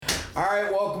All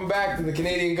right, welcome back to the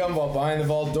Canadian Gun Vault Behind the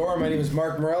Vault Door. My name is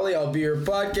Mark Morelli. I'll be your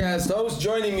podcast host.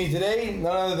 Joining me today,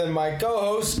 none other than my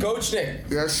co-host, Coach Nick.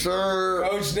 Yes, sir.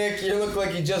 Coach Nick, you look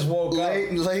like you just woke up.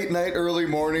 Late night, early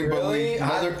morning. Really?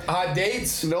 But hot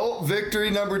dates? No, victory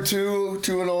number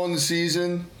 2-0 in the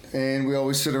season. And we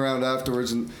always sit around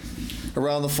afterwards and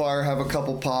around the fire, have a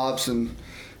couple pops and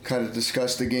kind of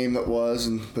discuss the game that was.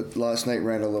 But last night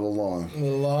ran a little long.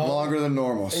 Longer than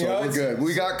normal, so we're good.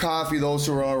 We got coffee though,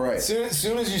 so we're all right.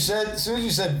 Soon as you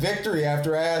said victory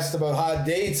after I asked about hot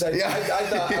dates, I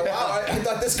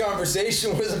thought this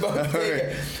conversation was about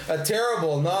a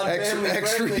terrible, non-family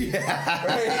friendly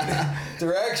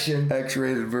direction.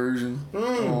 X-rated version.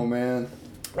 Oh man.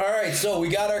 All right, so we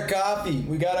got our coffee,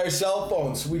 we got our cell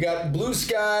phones, we got blue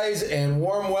skies and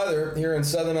warm weather here in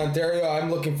Southern Ontario.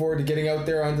 I'm looking forward to getting out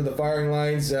there onto the firing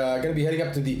lines. Going to be heading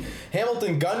up to the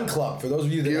Hamilton Gun Club. For those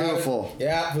of you that for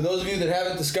those of you that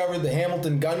haven't discovered the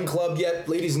Hamilton Gun Club yet,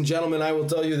 ladies and gentlemen, I will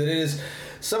tell you that it is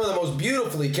some of the most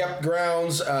beautifully kept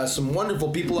grounds. Some wonderful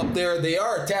people up there. They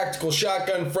are tactical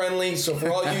shotgun friendly. So for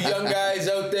all you young guys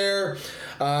out there.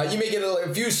 You may get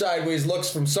a few sideways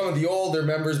looks from some of the older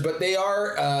members, but they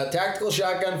are tactical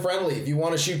shotgun friendly. If you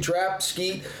want to shoot trap,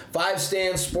 skeet,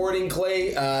 5-stand, sporting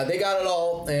clay, they got it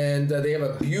all, and they have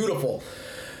a beautiful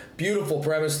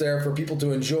premise there for people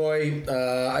to enjoy.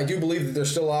 I do believe that they're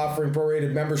still offering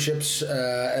prorated memberships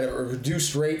at a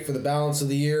reduced rate for the balance of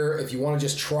the year. If you want to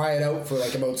just try it out for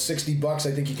like about $60,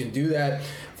 I think you can do that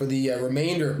for the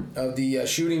remainder of the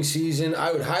shooting season.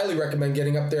 I would highly recommend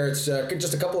getting up there. It's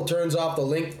just a couple of turns off the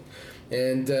link,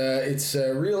 and it's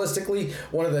realistically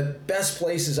one of the best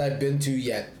places I've been to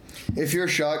yet. If you're a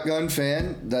shotgun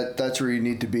fan, that's where you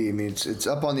need to be. I mean, it's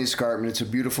up on the escarpment. It's a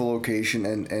beautiful location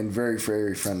and very,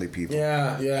 very friendly people.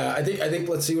 Yeah. I think.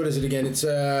 Let's see. What is it again? It's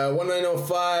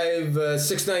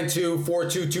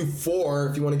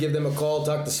 1905-692-4224. If you want to give them a call,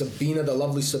 talk to Sabina, the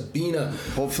lovely Sabina.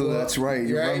 Hopefully that's right.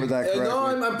 You remember that correctly. No,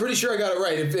 I'm pretty sure I got it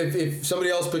right. If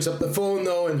somebody else picks up the phone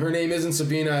though, and her name isn't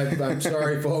Sabina, I'm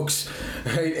sorry, folks.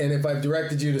 Right? And if I've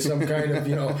directed you to some kind of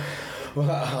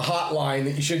hotline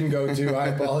that you shouldn't go to, I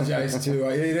apologize too.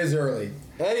 It is early.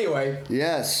 Anyway.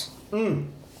 Yes.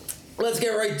 Let's get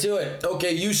right to it.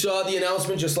 Okay, you saw the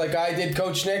announcement just like I did,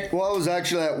 Coach Nick? Well, I was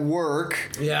actually at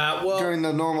work. Yeah, well, during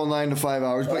the normal 9 to 5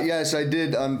 hours. But yes, I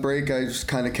did on break. I was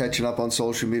kind of catching up on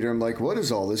social media. I'm like, what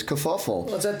is all this kerfuffle?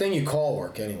 Well, it's that thing you call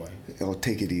work anyway. Oh,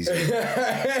 take it easy.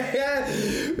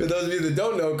 For those of you that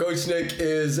don't know, Coach Nick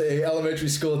is a elementary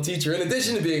school teacher, in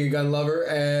addition to being a gun lover,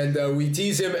 and we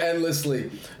tease him endlessly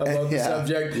about the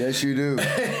subject. Yes, you do.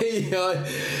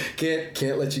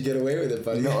 Can't let you get away with it,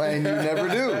 buddy. No, and you never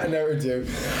do. I never do.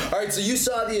 All right, so you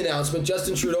saw the announcement.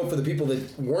 Justin Trudeau, for the people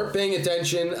that weren't paying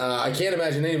attention, I can't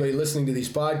imagine anybody listening to these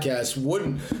podcasts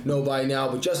wouldn't know by now,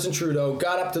 but Justin Trudeau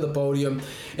got up to the podium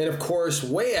and, of course,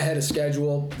 way ahead of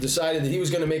schedule, decided that he was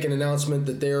going to make an announcement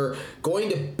that they're going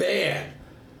to ban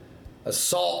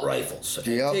assault rifles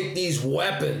and take these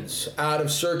weapons out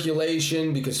of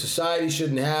circulation because society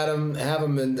shouldn't have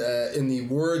them in the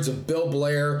words of Bill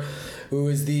Blair, who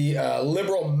is the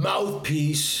liberal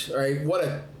mouthpiece. Right? What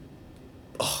a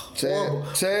horrible.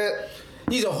 Say it.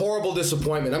 He's a horrible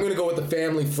disappointment. I'm going to go with the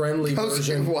family-friendly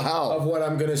version of what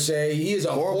I'm going to say. He is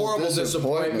a horrible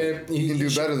disappointment. He can do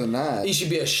better than that. He should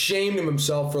be ashamed of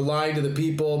himself for lying to the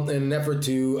people in an effort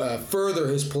to further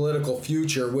his political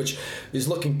future, which is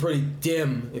looking pretty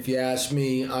dim, if you ask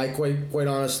me. I quite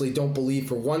honestly don't believe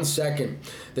for 1 second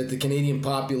that the Canadian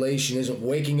population isn't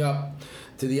waking up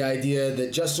to the idea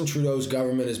that Justin Trudeau's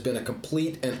government has been a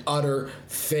complete and utter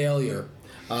failure.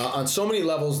 On so many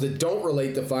levels that don't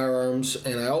relate to firearms.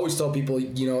 And I always tell people,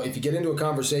 if you get into a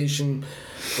conversation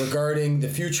regarding the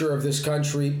future of this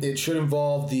country, it should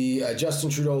involve the Justin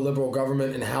Trudeau Liberal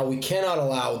government and how we cannot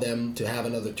allow them to have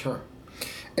another term.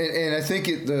 And I think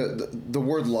the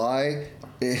word lie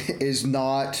is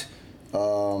not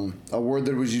a word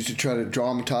that was used to try to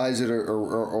dramatize it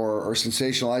or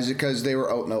sensationalize it, because they were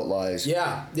out and out lies.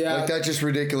 Yeah. Like, that's just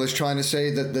ridiculous. Trying to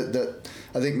say that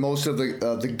I think most of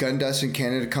the gun deaths in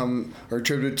Canada are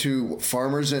attributed to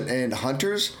farmers and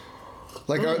hunters.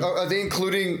 Like, are they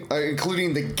including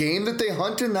the game that they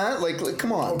hunt in that? Like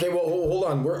come on. Okay, well, hold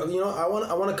on. I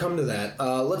want to come to that.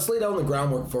 Let's lay down the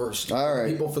groundwork first. All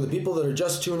right. For the people that are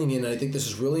just tuning in, I think this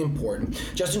is really important.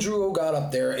 Justin Trudeau got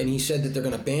up there and he said that they're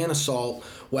going to ban assault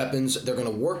weapons. They're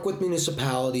going to work with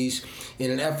municipalities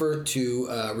in an effort to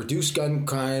reduce gun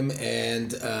crime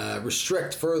and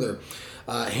restrict further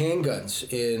handguns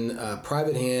in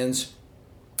private hands.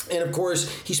 And of course,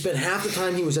 he spent half the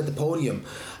time he was at the podium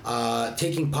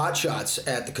taking pot shots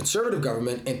at the Conservative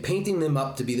government and painting them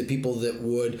up to be the people that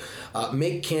would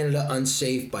make Canada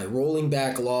unsafe by rolling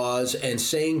back laws and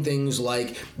saying things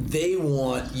like they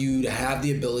want you to have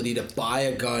the ability to buy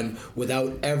a gun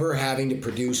without ever having to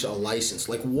produce a license.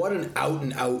 Like, what an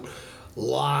out-and-out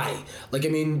lie. Like, I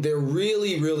mean, they're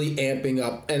really, really amping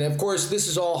up. And of course, this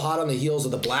is all hot on the heels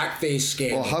of the blackface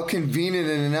scandal. Well, how convenient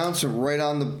an announcement right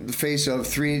on the face of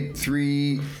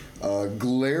three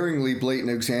glaringly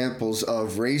blatant examples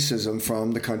of racism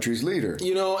from the country's leader.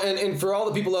 You know, and for all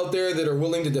the people out there that are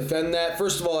willing to defend that,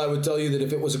 first of all, I would tell you that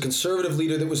if it was a Conservative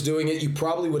leader that was doing it, you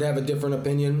probably would have a different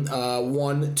opinion.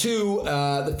 One. Two,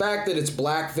 the fact that it's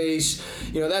blackface,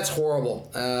 you know, that's horrible.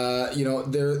 You know,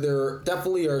 there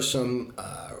definitely are some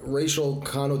racial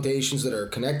connotations that are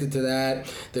connected to that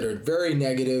are very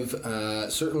negative.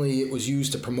 Certainly it was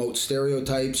used to promote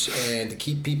stereotypes and to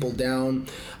keep people down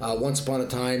once upon a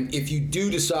time. If you do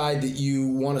decide that you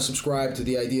want to subscribe to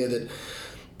the idea that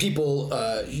people,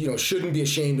 shouldn't be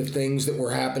ashamed of things that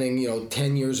were happening,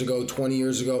 10 years ago, 20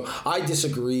 years ago, I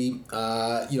disagree.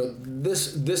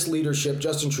 This leadership,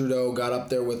 Justin Trudeau, got up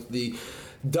there with the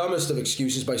dumbest of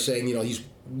excuses by saying, his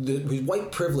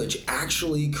white privilege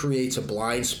actually creates a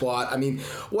blind spot. I mean,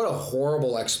 what a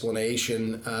horrible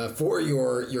explanation for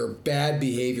your bad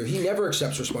behavior. He never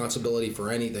accepts responsibility for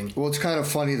anything. Well, it's kind of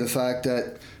funny the fact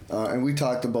that, and we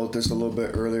talked about this a little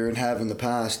bit earlier and have in the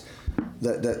past,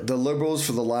 that the Liberals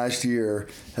for the last year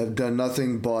have done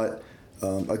nothing but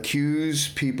accuse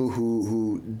people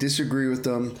who disagree with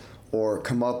them or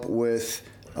come up with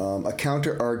a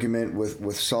counter argument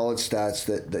with solid stats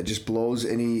that just blows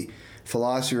any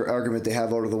philosophy or argument they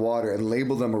have out of the water and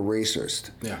label them a racist.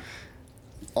 Yeah.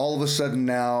 All of a sudden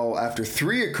now, after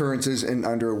 3 occurrences in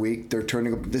under a week, they're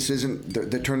turning a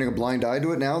blind eye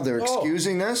to it now. They're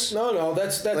excusing this. No,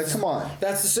 that's like, come on.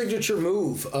 That's the signature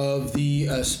move of the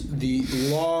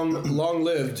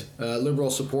long-lived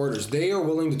Liberal supporters. They are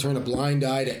willing to turn a blind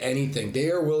eye to anything.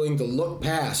 They are willing to look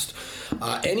past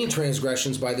any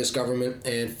transgressions by this government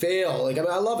and fail. Like,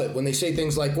 I love it when they say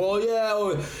things like, "Well,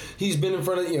 yeah, he's been in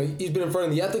front of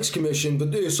the Ethics Commission,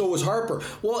 but so was Harper."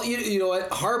 Well, you know what,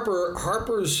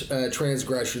 Harper's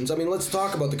transgressions. I mean, let's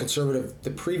talk about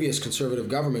the previous Conservative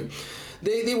government.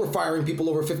 They were firing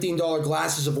people over $15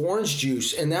 glasses of orange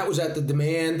juice, and that was at the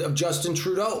demand of Justin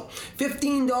Trudeau.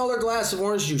 $15 glass of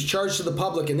orange juice charged to the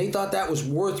public, and they thought that was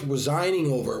worth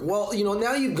resigning over. Well,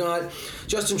 now you've got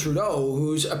Justin Trudeau,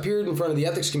 who's appeared in front of the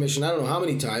Ethics Commission I don't know how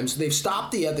many times. They've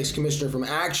stopped the Ethics Commissioner from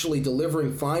actually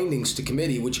delivering findings to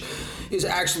committee, which is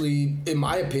actually, in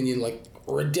my opinion, like,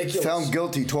 ridiculous. Found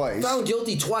guilty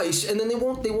twice, and then they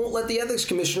won't let the Ethics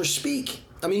Commissioner speak.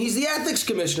 I mean, he's the Ethics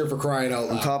Commissioner, for crying out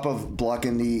loud. On top of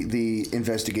blocking the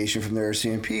investigation from the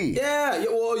RCMP. Yeah,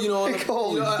 well,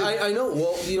 I know.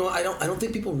 Well, I don't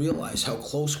think people realize how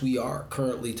close we are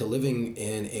currently to living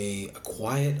in a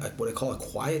quiet, what I call a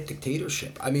quiet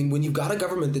dictatorship. I mean, when you've got a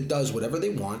government that does whatever they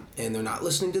want and they're not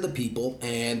listening to the people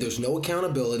and there's no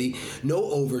accountability, no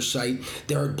oversight,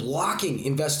 they're blocking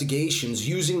investigations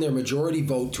using their majority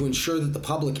vote to ensure that the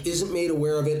public isn't made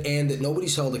aware of it and that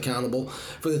nobody's held accountable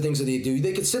for the things that they do.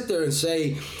 They could sit there and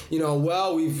say,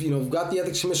 well, we've got the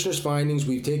Ethics Commissioner's findings,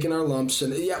 we've taken our lumps,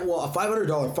 and yeah, well, a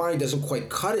 $500 fine doesn't quite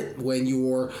cut it when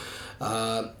you're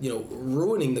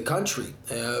ruining the country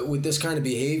with this kind of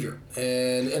behavior.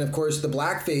 And of course, the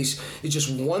blackface is just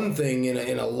one thing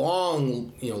in a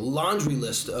long, laundry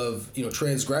list of,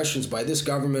 transgressions by this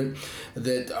government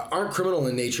that aren't criminal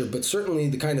in nature, but certainly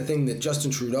the kind of thing that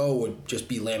Justin Trudeau would just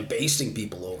be lambasting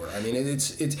people over. I mean,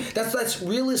 that's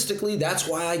realistically, that's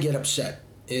why I get upset.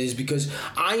 Is because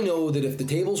I know that if the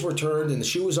tables were turned and the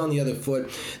shoe was on the other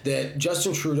foot, that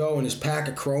Justin Trudeau and his pack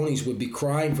of cronies would be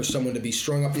crying for someone to be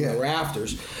strung up from the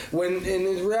rafters. And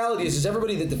the reality is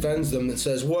everybody that defends them that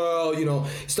says, well,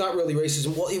 it's not really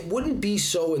racism. Well, it wouldn't be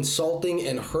so insulting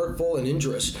and hurtful and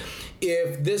injurious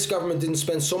if this government didn't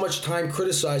spend so much time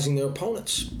criticizing their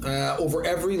opponents over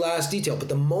every last detail. But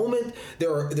the moment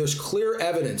there's clear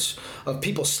evidence of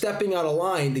people stepping out of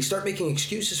line, they start making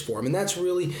excuses for them. And that's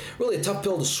really, really a tough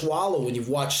pill to swallow when you've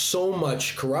watched so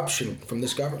much corruption from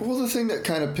this government. Well, the thing that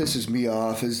kind of pisses me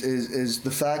off is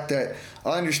the fact that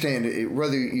I understand it,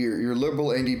 whether you're liberal,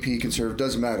 NDP, conservative,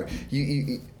 doesn't matter.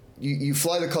 You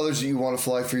fly the colors that you want to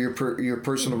fly for your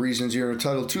personal reasons. You're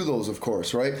entitled to those, of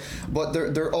course, right? But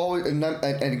they're always, and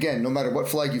again, no matter what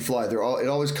flag you fly, it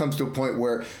always comes to a point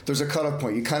where there's a cutoff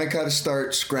point. You kind of got to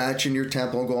start scratching your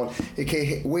temple and going,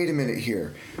 okay, wait a minute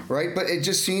here, right? But it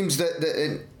just seems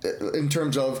that in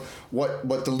terms of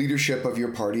what the leadership of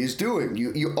your party is doing.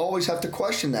 You always have to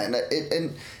question that,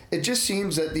 and it just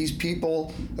seems that these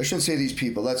people, I shouldn't say these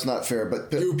people, that's not fair,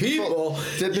 but the people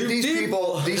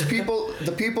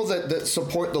that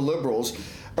support the Liberals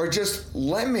are just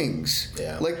lemmings.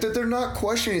 Yeah. Like that they're not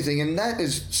questioning anything, and that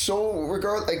is so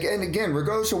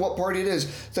regardless of what party it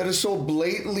is, that is so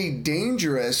blatantly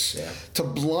dangerous to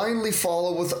blindly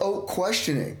follow without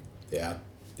questioning. Yeah.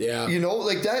 Yeah. You know,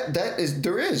 like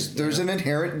there's an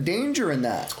inherent danger in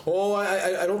that. Oh,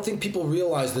 I don't think people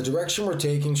realize the direction we're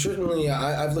taking. Certainly,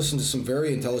 I've listened to some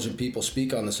very intelligent people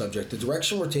speak on the subject. The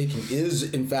direction we're taking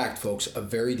is, in fact, folks, a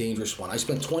very dangerous one. I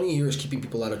spent 20 years keeping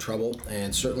people out of trouble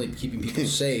and certainly keeping people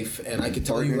safe. And I can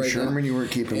tell you right Sherman, now, you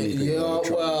weren't keeping people out of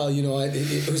trouble. Well,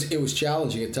 it was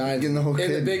challenging at times in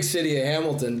the big city of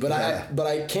Hamilton. But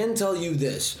I can tell you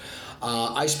this.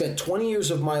 I spent 20 years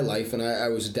of my life, and I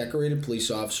was a decorated police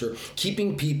officer,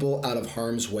 keeping people out of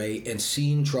harm's way and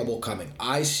seeing trouble coming.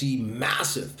 I see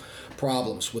massive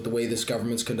problems with the way this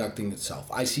government's conducting itself.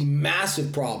 I see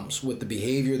massive problems with the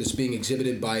behavior that's being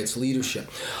exhibited by its leadership.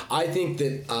 I think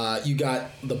that you got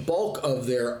the bulk of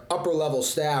their upper-level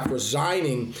staff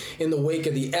resigning in the wake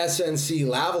of the SNC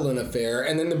Lavalin affair,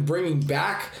 and then them bringing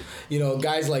back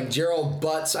guys like Gerald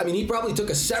Butts. I mean, he probably took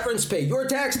a severance pay, your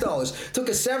tax dollars, took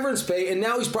a severance pay, and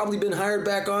now he's probably been hired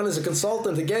back on as a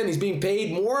consultant again. He's being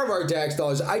paid more of our tax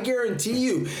dollars. I guarantee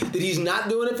you that he's not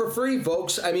doing it for free,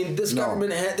 folks. I mean, this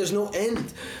government, there's no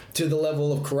end to the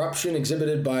level of corruption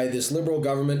exhibited by this Liberal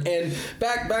government. And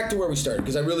back to where we started,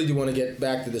 because I really do want to get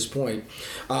back to this point.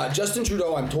 Justin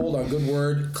Trudeau, I'm told on good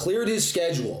word, cleared his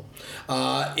schedule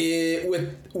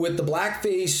with the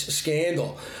blackface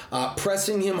scandal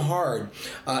pressing him hard.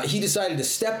 He decided to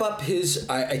step up his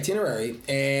itinerary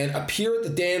and appear at the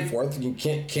Danforth. You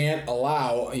can't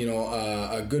allow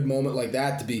a good moment like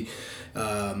that to be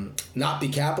not be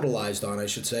capitalized on, I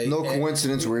should say. No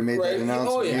coincidence where he made that announcement.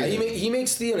 Oh yeah, he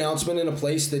makes the announcement in a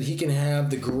place that he can have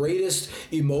the greatest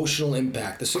emotional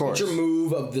impact. The signature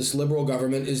move of this Liberal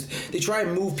government is they try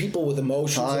and move people with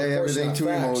emotions. Tie everything to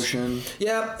emotion.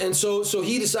 Yeah, and so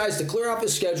he decides to clear off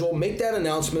his schedule, make that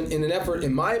announcement in an effort,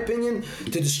 in my opinion,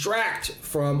 to distract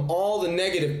from all the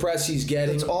negative press he's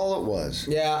getting. That's all it was.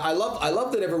 Yeah, I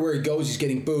love that everywhere he goes he's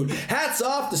getting booed. Hats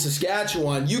off to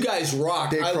Saskatchewan. You guys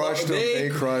rock. They crushed him. They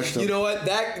crushed him. You know what?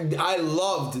 I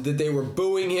loved that they were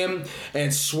booing him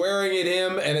and swearing at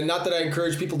him, and not that I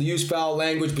encourage people to use foul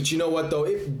language, but you know what, though?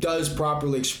 It does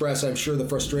properly express, I'm sure, the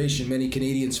frustration many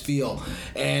Canadians feel.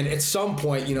 And at some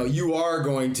point, you are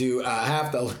going to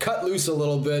have to cut loose a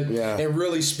little bit and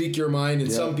really speak your mind.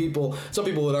 And some people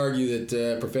would argue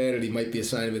that profanity might be a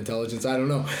sign of intelligence. I don't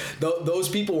know. Those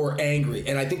people were angry,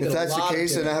 and I think if that's the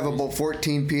case, then I have about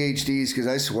 14 PhDs because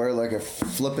I swear like a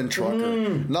flippin' trucker.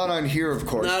 Not on here, of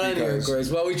course. Not on here, of course.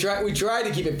 Well, we try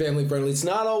to keep it family friendly. It's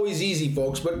not always easy,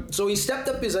 folks. But so he stepped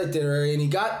up his itinerary and he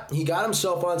got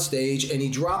himself on stage and he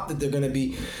dropped that they're going to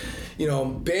be,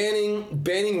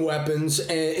 banning weapons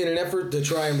in an effort to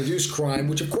try and reduce crime,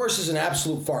 which of course is an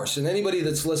absolute farce. And anybody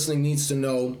that's listening needs to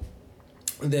know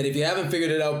that if you haven't figured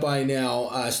it out by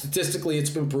now, statistically it's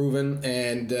been proven,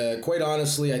 and quite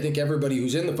honestly, I think everybody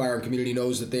who's in the firearm community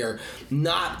knows that they are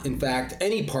not, in fact,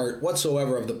 any part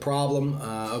whatsoever of the problem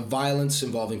of violence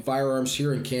involving firearms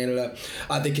here in Canada.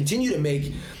 They continue to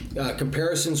make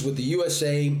comparisons with the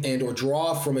USA and or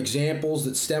draw from examples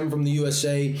that stem from the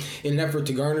USA in an effort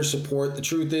to garner support. The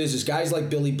truth is guys like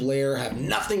Billy Blair have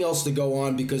nothing else to go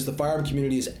on because the firearm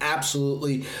community is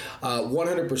absolutely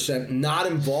 100% not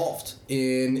involved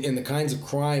in the kinds of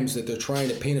crimes that they're trying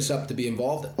to paint us up to be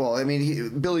involved in. Well, I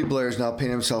mean, Billy Blair is now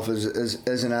painting himself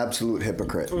as an absolute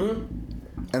hypocrite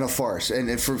and a farce.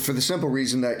 And for the simple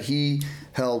reason that he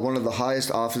held one of the highest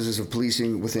offices of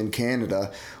policing within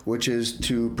Canada, which is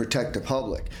to protect the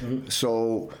public.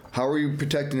 So how are you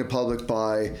protecting the public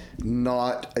by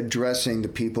not addressing the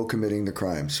people committing the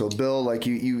crime? So Bill, like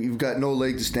you've got no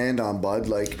leg to stand on, bud.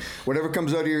 Like whatever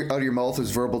comes out of your mouth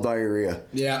is verbal diarrhea.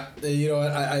 Yeah,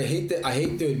 I hate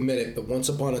to admit it, but once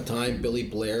upon a time, Billy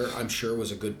Blair, I'm sure,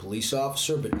 was a good police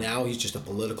officer, but now he's just a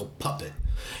political puppet.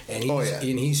 And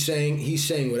he's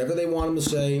saying whatever they want him to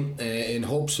say in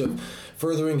hopes of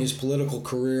furthering his political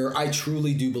career. I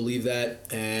truly do believe that,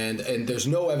 and there's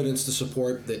no evidence to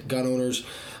support that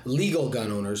legal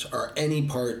gun owners are any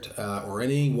part or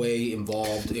any way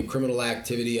involved in criminal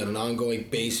activity on an ongoing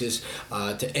basis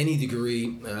to any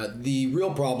degree. The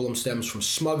real problem stems from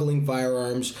smuggling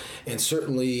firearms and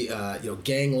certainly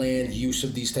gangland use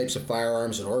of these types of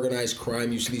firearms and organized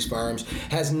crime use of these firearms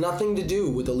has nothing to do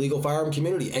with the legal firearm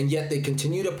community, and yet they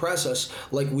continue to press us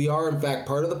like we are in fact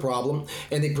part of the problem,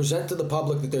 and they present to the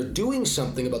public that they're doing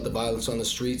something about the violence on the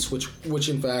streets, which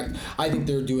in fact I think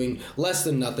they're doing less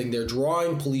than nothing. They're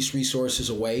drawing police resources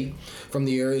away from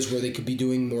the areas where they could be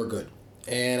doing more good.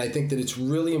 And I think that it's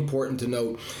really important to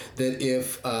note that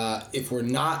if we're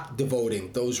not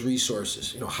devoting those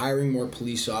resources, hiring more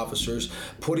police officers,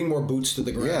 putting more boots to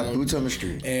the ground, boots on the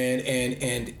street,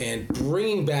 and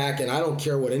bringing back, and I don't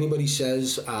care what anybody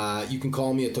says, you can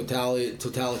call me a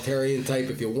totalitarian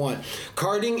type if you want.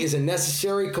 Carding is a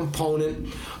necessary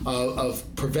component of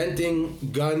preventing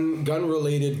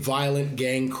gun-related violent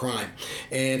gang crime.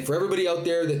 And for everybody out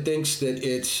there that thinks that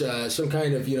it's some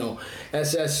kind of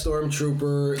SS stormtrooper,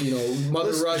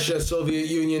 Mother Russia, Soviet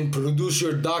Union, produce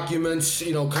your documents,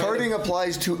 Carding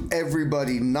applies to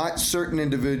everybody, not certain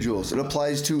individuals. It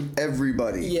applies to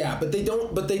everybody. Yeah, but they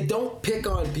don't pick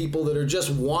on people that are just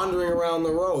wandering around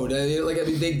the road.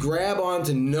 They grab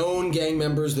onto known gang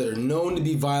members that are known to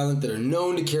be violent, that are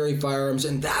known to carry firearms,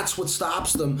 and that's what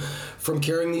stops them from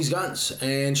carrying these guns.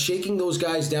 And shaking those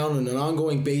guys down on an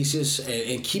ongoing basis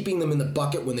and keeping them in the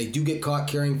bucket when they do get caught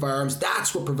carrying firearms,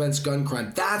 that's what prevents gun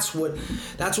crime. That's what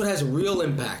has a real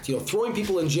impact. Throwing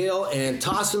people in jail and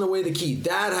tossing away the key,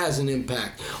 that has an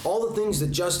impact. All the things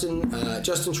that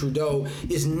Justin Trudeau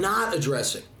is not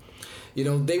addressing.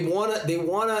 They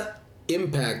wanna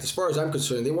impact, as far as I'm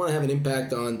concerned, they want to have an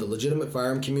impact on the legitimate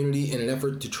firearm community in an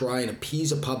effort to try and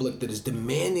appease a public that is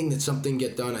demanding that something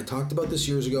get done. I talked about this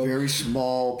years ago. Very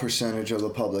small percentage of the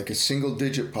public, a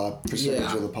single-digit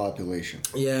percentage of the population.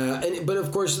 Yeah, but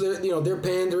of course they're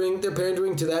pandering to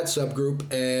that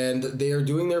subgroup, and they are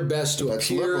doing their best to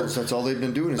appear. Liberals. That's all they've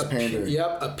been doing is pandering.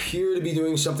 Yep, appear to be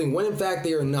doing something when in fact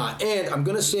they are not. And I'm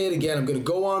going to say it again. I'm going to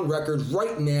go on record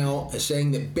right now as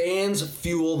saying that bans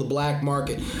fuel the black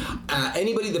market.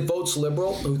 Anybody that votes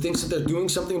Liberal who thinks that they're doing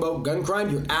something about gun crime,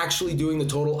 you're actually doing the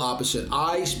total opposite.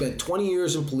 I spent 20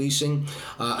 years in policing.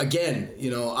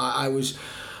 I was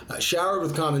showered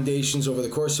with commendations over the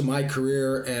course of my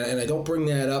career, and I don't bring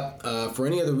that up for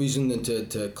any other reason than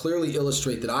to clearly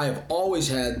illustrate that I have always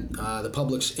had the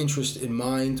public's interest in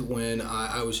mind when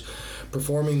I was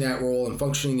performing that role and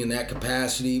functioning in that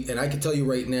capacity. And I can tell you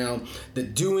right now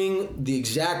that doing the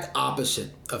exact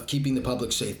opposite of keeping the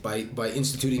public safe by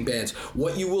instituting bans,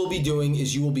 what you will be doing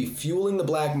is you will be fueling the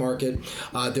black market.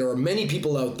 There are many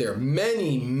people out there,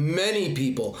 many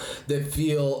people that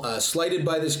feel slighted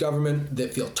by this government,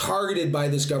 that feel targeted by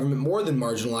this government, more than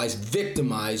marginalized,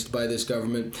 victimized by this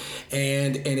government.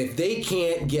 And if they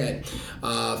can't get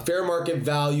fair market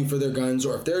value for their guns,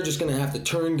 or if they're just going to have to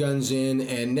turn guns in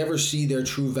and never see their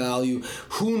true value,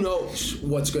 who knows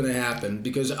what's going to happen?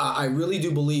 Because I really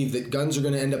do believe that guns are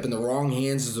going to end up in the wrong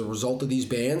hands as a result of these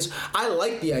bans. I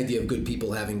like the idea of good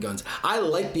people having guns. I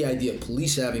like the idea of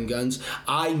police having guns.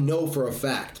 I know for a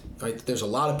fact, right, that there's a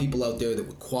lot of people out there that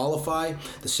would qualify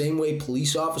the same way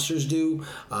police officers do,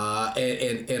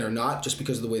 and are not, just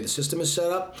because of the way the system is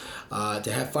set up,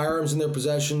 to have firearms in their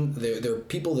possession. They're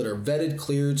people that are vetted,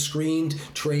 cleared, screened,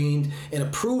 trained, and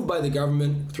approved by the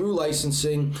government through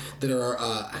licensing, that are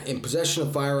in possession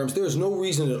of firearms. There is no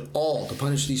reason at all to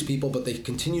punish these people, but they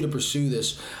continue to pursue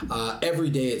this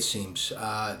every day, it seems,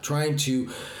 trying to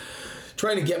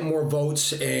get more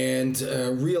votes and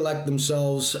re-elect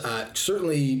themselves.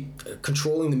 Certainly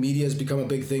controlling the media has become a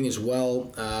big thing as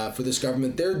well for this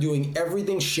government. They're doing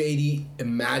everything shady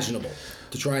imaginable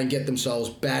to try and get themselves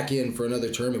back in for another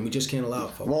term, and we just can't allow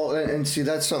it, folks. Well, and see,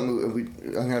 that's something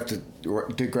I'm going to have to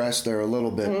digress there a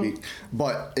little bit,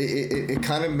 but it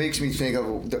kind of makes me think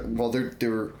of, well,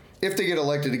 they're if they get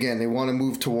elected again, they want to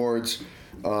move towards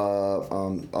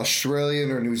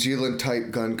Australian or New Zealand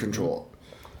type gun control.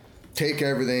 Take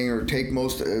everything, or take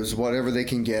most as whatever they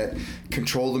can get.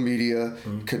 Control the media,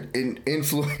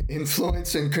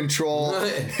 influence and control.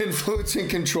 Influence and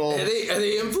control. Are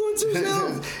they influencers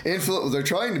now? They're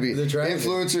trying to be.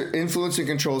 Influence and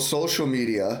control social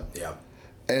media. Yeah.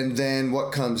 And then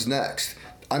what comes next?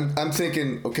 I'm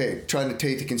thinking, okay, trying to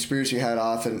take the conspiracy hat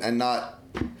off and not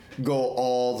go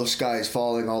all the skies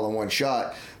falling all in one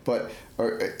shot. But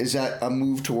is that a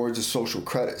move towards a social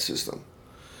credit system?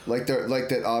 Like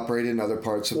that operate in other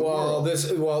parts of the world.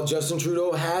 Justin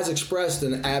Trudeau has expressed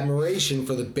an admiration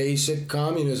for the basic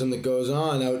communism that goes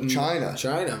on out in China.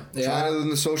 China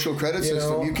and the social credit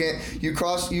system. You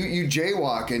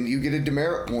jaywalk and you get a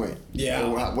demerit point. Yeah.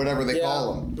 Or whatever they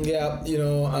call them.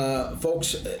 Yeah.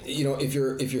 Folks, if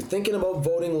you're thinking about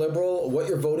voting Liberal, what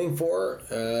you're voting for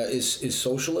is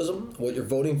socialism. What you're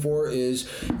voting for is,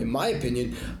 in my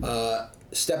opinion,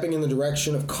 stepping in the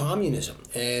direction of communism.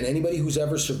 And anybody who's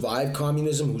ever survived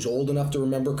communism, who's old enough to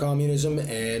remember communism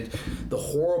and the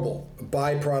horrible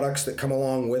byproducts that come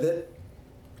along with it,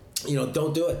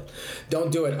 don't do it.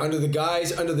 Don't do it under the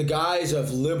guise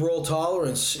of liberal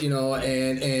tolerance,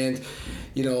 and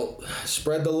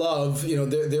spread the love.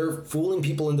 They're fooling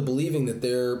people into believing that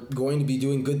they're going to be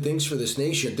doing good things for this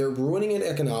nation. They're ruining it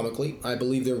economically. I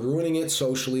believe they're ruining it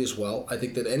socially as well. I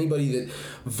think that anybody that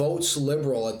votes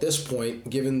liberal at this point,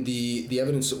 given the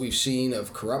evidence that we've seen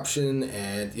of corruption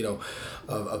and,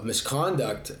 of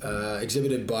misconduct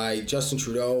exhibited by Justin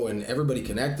Trudeau and everybody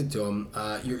connected to him,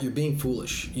 you're being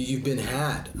foolish. You've been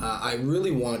had. I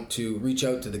really want to reach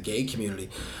out to the gay community.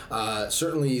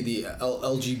 Certainly the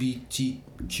LGBTQ.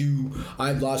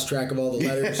 I've lost track of all the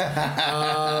letters.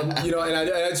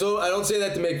 So I don't say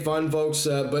that to make fun, folks.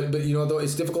 But though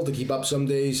it's difficult to keep up some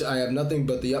days, I have nothing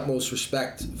but the utmost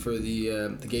respect for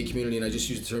the gay community, and I just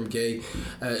use the term gay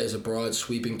as a broad,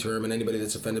 sweeping term. And anybody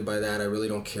that's offended by that, I really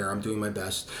don't care. I'm doing my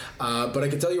best. But I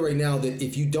can tell you right now that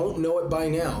if you don't know it by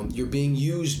now, you're being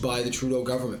used by the Trudeau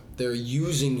government. They're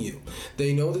using you.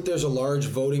 They know that there's a large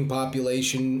voting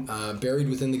population buried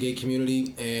within the gay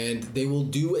community, and they will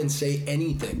do and say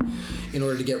anything in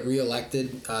order to get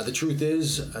reelected. The truth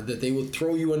is that they will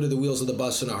throw you under the wheels of the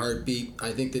bus in a heartbeat.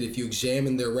 I think that if you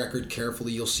examine their record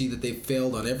carefully, you'll see that they've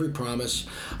failed on every promise.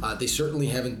 They certainly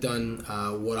haven't done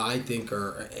what I think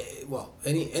are,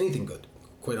 anything good,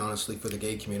 quite honestly, for the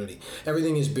gay community.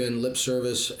 Everything has been lip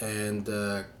service and,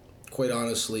 quite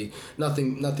honestly,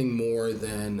 nothing more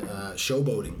than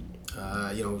showboating.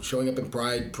 Showing up in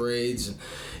pride parades and,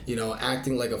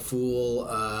 acting like a fool,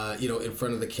 in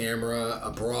front of the camera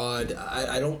abroad.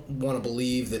 I don't want to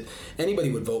believe that anybody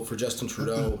would vote for Justin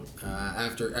Trudeau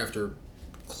after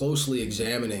closely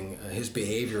examining his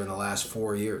behavior in the last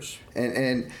 4 years.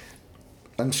 And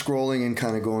I'm scrolling and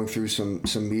kind of going through some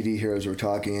media here as we're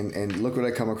talking, and look what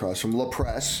I come across from La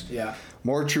Presse. Yeah.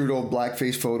 More Trudeau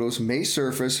blackface photos may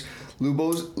surface.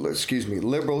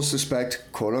 Liberals suspect,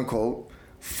 quote unquote,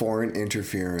 foreign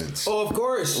interference. Oh, of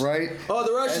course. Right? Oh,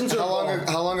 the Russians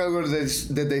how long ago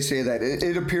did they say that?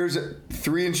 It appears that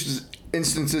 3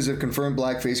 instances of confirmed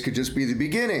blackface could just be the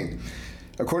beginning.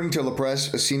 According to La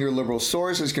Presse, a senior Liberal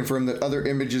source has confirmed that other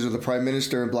images of the Prime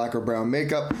Minister in black or brown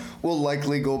makeup will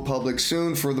likely go public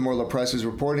soon. Furthermore, La Presse is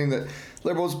reporting that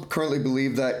Liberals currently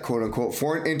believe that, quote-unquote,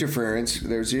 foreign interference,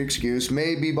 there's the excuse,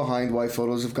 may be behind why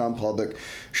photos have gone public,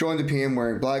 showing the PM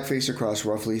wearing blackface across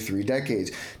roughly 3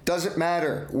 decades. Doesn't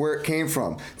matter where it came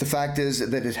from. The fact is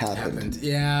that it happened.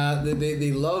 Yeah,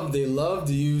 they love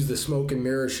to use the smoke and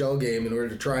mirror shell game in order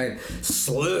to try and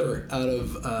slither out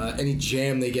of any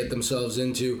jam they get themselves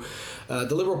into.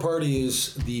 The Liberal Party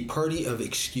is the party of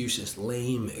excuses,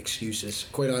 lame excuses,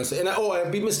 quite honestly. And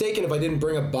I'd be mistaken if I didn't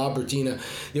bring up Bob Bertina.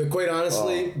 Quite honestly,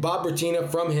 Bob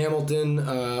Bertina from Hamilton,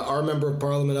 our member of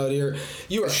Parliament out here.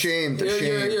 You are ashamed.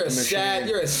 You're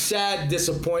a sad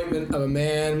disappointment of a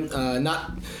man,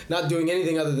 not doing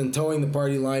anything other than towing the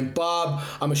party line. Bob,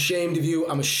 I'm ashamed of you.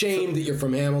 I'm ashamed that you're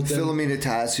from Hamilton. Philomena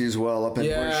Tassi as well, up in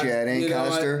where she at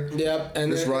Ancaster. Yep.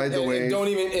 And just ride the wave.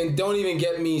 Don't even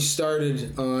get me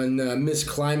started on Miss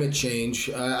Climate Change.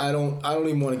 I don't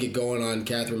even want to get going on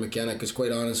Catherine McKenna because,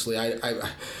 quite honestly,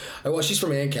 well, she's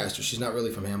from Ancaster. She's not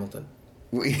really from Hamilton.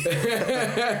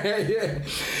 Yeah.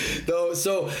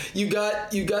 So you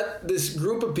got this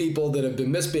group of people that have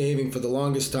been misbehaving for the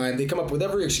longest time. They come up with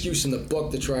every excuse in the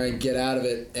book to try and get out of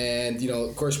it. And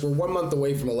of course, we're 1 month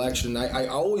away from election. I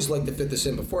always like to fit this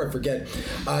in before I forget.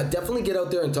 Definitely get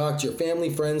out there and talk to your family,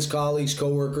 friends, colleagues,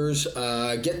 coworkers.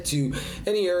 Get to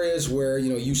any areas where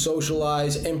you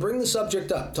socialize and bring the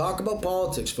subject up. Talk about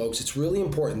politics, folks. It's really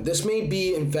important. This may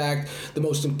be, in fact, the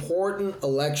most important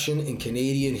election in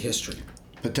Canadian history.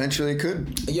 Potentially it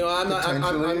could. I'm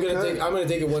going to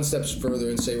take it one step further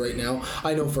and say right now,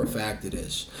 I know for a fact it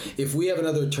is. If we have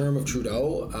another term of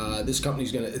Trudeau, this company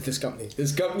in this country,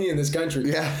 it's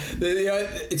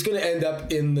going to end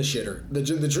up in the shitter.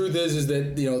 The truth is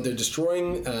that they're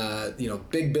destroying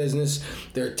big business.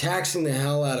 They're taxing the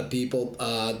hell out of people.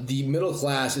 The middle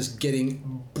class is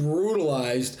getting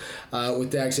brutalized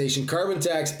with taxation. Carbon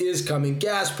tax is coming.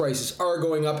 Gas prices are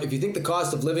going up. If you think the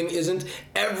cost of living isn't,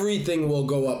 everything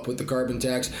will go up with the carbon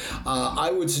tax.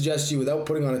 I would suggest to you, without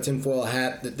putting on a tinfoil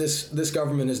hat, that this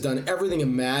government has done everything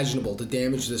imaginable to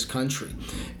damage this country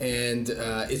and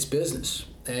its business.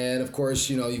 And of course,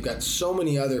 you've got so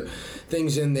many other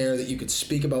things in there that you could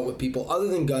speak about with people other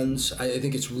than guns. I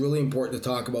think it's really important to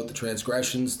talk about the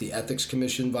transgressions, the ethics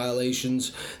commission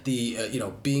violations, the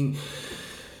being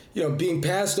being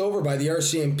passed over by the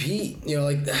RCMP,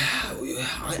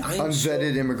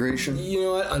 unvetted immigration. You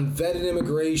know what? Unvetted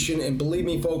immigration. And believe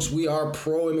me, folks, we are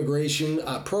pro-immigration,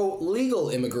 pro-legal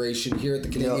immigration here at the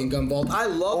Canadian Gun Vault. I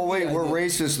love we're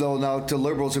racist, though, now to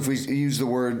liberals if we use the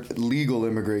word legal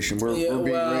immigration. We're being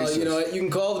racist. You know what? You can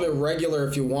call them irregular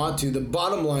if you want to. The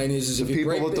bottom line is if the you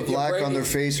people with the black on their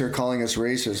face are calling us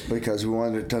racist because we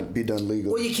want it to be done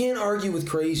legally. Well, you can't argue with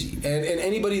crazy. And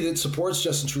anybody that supports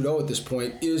Justin Trudeau at this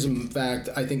point is, in fact,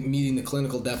 I think, meeting the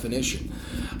clinical definition.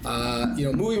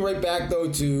 Moving right back,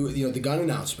 though, to, the gun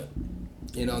announcement.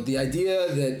 The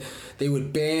idea that they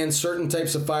would ban certain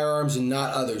types of firearms and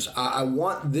not others. I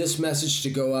want this message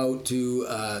to go out to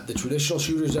the traditional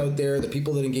shooters out there, the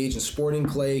people that engage in sporting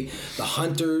clay, the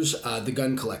hunters, the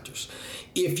gun collectors.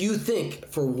 If you think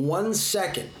for 1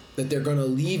 second that they're going to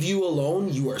leave you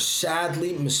alone, you are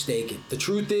sadly mistaken. The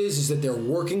truth is that they're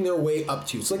working their way up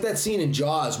to you. It's like that scene in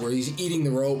Jaws where he's eating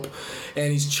the rope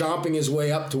and he's chomping his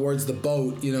way up towards the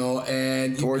boat,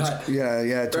 and towards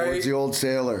the old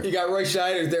sailor. You got Roy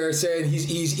Schneider there saying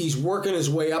he's working his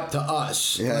way up to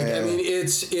us. I mean,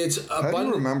 it's How do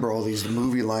you remember all these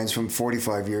movie lines from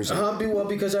 45 years ago? Well,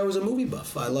 because I was a movie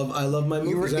buff. I love my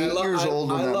movies. You were 8 years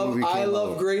old when that movie came out. I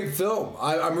love great film.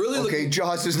 I'm really okay.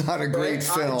 Jaws is not a great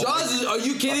film. Are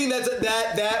you kidding?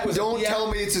 That was. Don't tell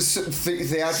me it's a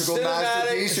theatrical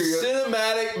masterpiece.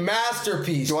 Cinematic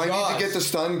masterpiece. Do I need to get the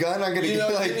stun gun? I'm going to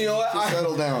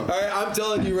settle down. All right, I'm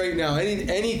telling you right now,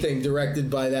 anything directed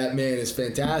by that man is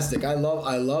fantastic. I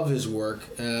love his work.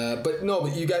 But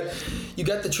you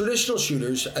got the traditional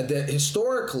shooters that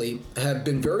historically have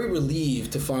been very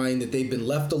relieved to find that they've been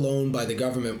left alone by the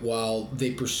government while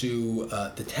they pursue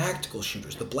the tactical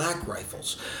shooters, the black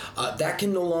rifles. That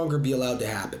can no longer be allowed to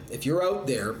happen. If you're out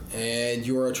there and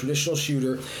you're a traditional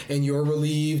shooter and you're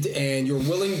relieved and you're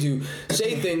willing to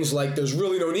say things like "there's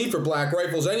really no need for black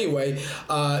rifles anyway,"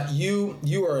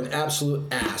 you are an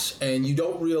absolute ass, and you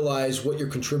don't realize what you're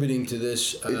contributing to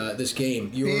this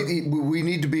game. Everybody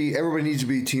needs to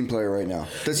be a team player right now.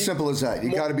 That's simple as that.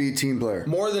 You got to be a team player.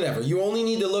 More than ever. You only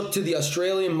need to look to the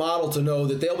Australian model to know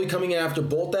that they'll be coming after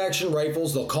bolt-action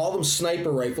rifles. They'll call them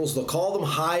sniper rifles. They'll call them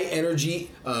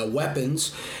high-energy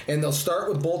weapons, and they'll start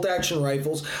with bolt-action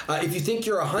rifles. If you think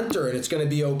you're a hunter and it's going to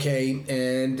be okay,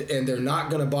 and they're not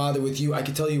going to bother with you, I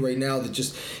can tell you right now that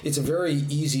it's a very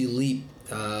easy leap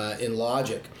in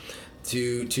logic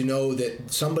to know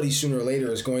that somebody sooner or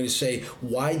later is going to say,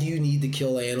 why do you need to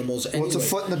kill animals anyway? Well, it's a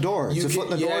foot in the door. It's a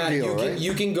foot in the door deal, right?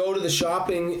 You can go to the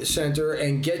shopping center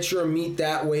and get your meat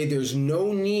that way. There's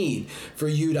no need for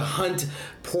you to hunt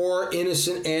poor,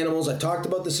 innocent animals. I talked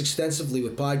about this extensively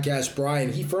with Podcast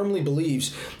Brian. He firmly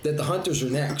believes that the hunters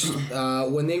are next.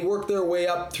 When they work their way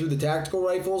up through the tactical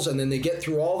rifles and then they get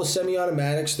through all the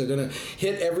semi-automatics, they're going to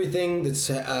hit everything that's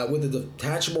with a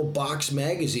detachable box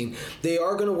magazine. They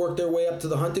are going to work their way up to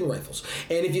the hunting rifles.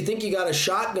 And if you think you got a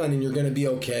shotgun and you're going to be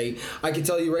okay, I can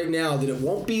tell you right now that it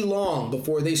won't be long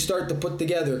before they start to put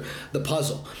together the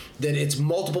puzzle. That it's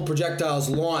multiple projectiles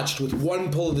launched with one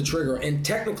pull of the trigger and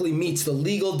technically meets the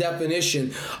legal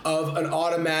definition of an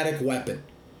automatic weapon.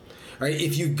 All right,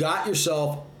 if you've got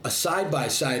yourself a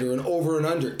side-by-side or an over and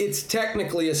under, it's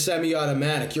technically a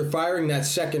semi-automatic. You're firing that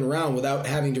second round without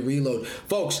having to reload.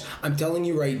 Folks, I'm telling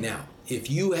you right now, if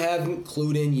you haven't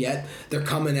clued in yet, they're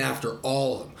coming after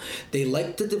all of them. They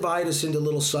like to divide us into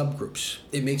little subgroups.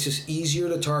 It makes us easier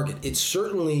to target. It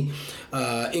certainly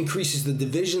increases the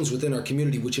divisions within our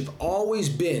community, which have always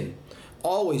been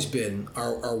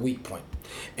our weak point.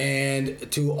 And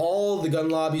to all the gun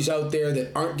lobbies out there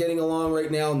that aren't getting along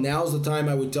right now, now's the time,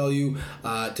 I would tell you,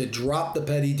 to drop the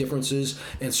petty differences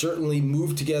and certainly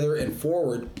move together and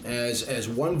forward as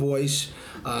one voice.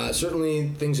 Certainly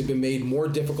things have been made more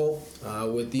difficult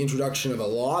with the introduction of a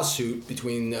lawsuit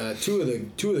between two of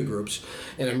the groups,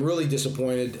 and I'm really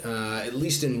disappointed, at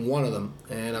least in one of them.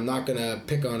 And I'm not going to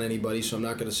pick on anybody, so I'm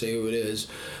not going to say who it is.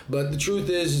 But the truth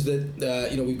is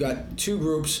that we've got two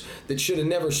groups that should have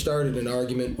never started an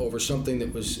argument over something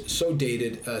that was so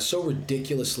dated, so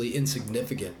ridiculously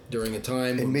insignificant during a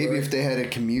time. And maybe if they had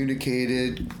it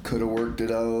communicated, could have worked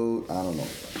it out.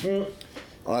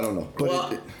 I don't know.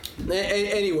 But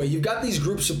anyway, you've got these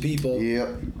groups of people.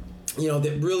 Yep.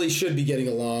 That really should be getting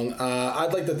along.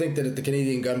 I'd like to think that at the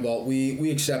Canadian Gun Vault,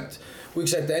 we accept We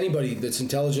accept anybody that's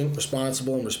intelligent,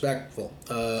 responsible, and respectful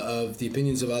of the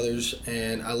opinions of others.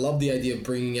 And I love the idea of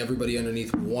bringing everybody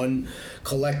underneath one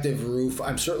collective roof.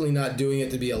 I'm certainly not doing it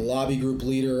to be a lobby group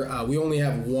leader. We only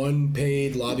have one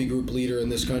paid lobby group leader in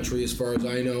this country, as far as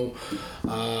I know,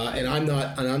 and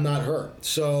I'm not her.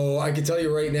 So I can tell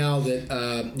you right now that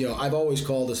I've always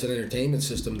called us an entertainment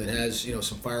system that has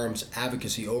some firearms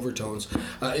advocacy overtones.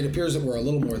 It appears that we're a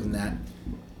little more than that.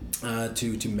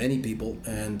 To many people,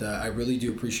 and I really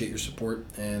do appreciate your support,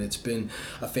 and it's been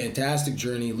a fantastic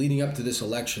journey leading up to this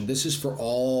election. This is for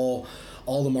all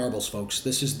the marbles, folks.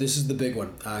 This is the big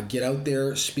one. Get out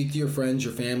there, speak to your friends,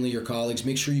 your family, your colleagues.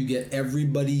 Make sure you get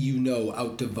everybody you know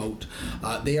out to vote.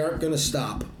 They aren't going to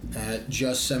stop at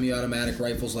just semi-automatic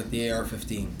rifles like the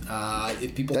AR-15.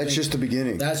 If people that's just the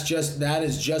beginning. That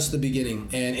is just the beginning,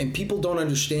 and people don't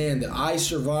understand that I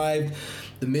survived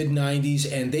the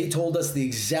mid-90s, and they told us the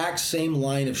exact same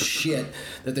line of shit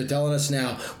that they're telling us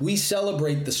now. We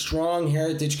celebrate the strong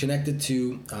heritage connected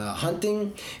to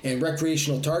hunting and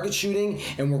recreational target shooting,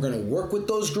 and we're going to work with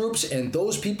those groups, and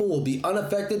those people will be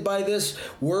unaffected by this.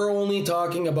 We're only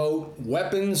talking about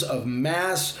weapons of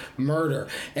mass murder.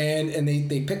 And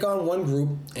they pick on one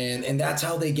group, and that's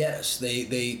how they get us.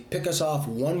 They pick us off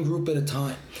one group at a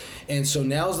time. And so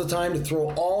now's the time to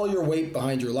throw all your weight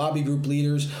behind your lobby group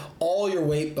leaders, all your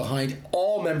weight behind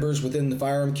all members within the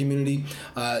firearm community,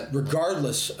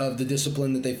 regardless of the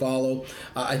discipline that they follow.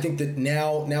 I think that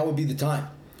now would be the time,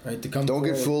 right, to come Don't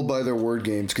forward. get fooled by their word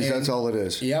games, because that's all it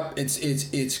is. Yep,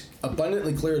 it's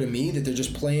abundantly clear to me that they're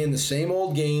just playing the same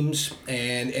old games,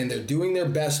 and they're doing their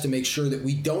best to make sure that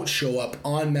we don't show up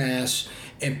en masse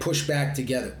and push back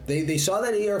together. They saw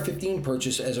that AR-15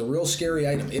 purchase as a real scary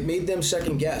item. It made them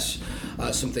second guess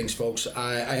some things, folks.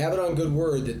 I have it on good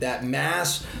word that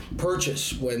mass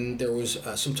purchase, when there was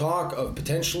some talk of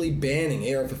potentially banning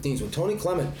AR-15s, when Tony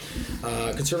Clement,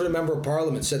 Conservative Member of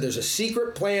Parliament, said there's a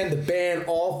secret plan to ban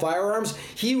all firearms,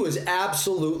 he was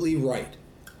absolutely right.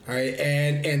 All right,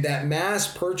 and that mass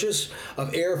purchase of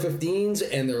AR-15s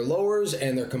and their lowers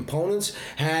and their components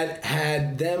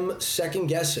had them second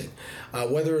guessing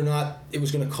whether or not it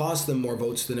was going to cost them more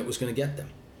votes than it was going to get them.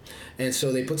 And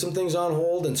so they put some things on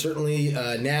hold, and certainly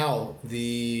now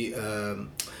the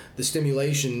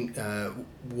stimulation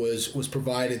was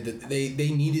provided that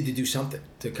they needed to do something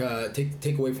to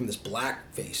take away from this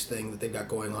blackface thing that they've got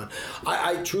going on.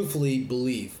 I truthfully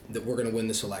believe that we're going to win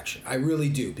this election. I really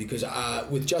do, because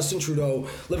with Justin Trudeau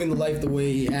living the life the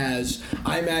way he has,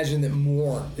 I imagine that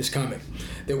more is coming.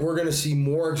 That we're going to see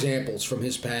more examples from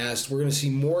his past. We're going to see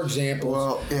more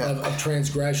examples of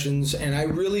transgressions, and I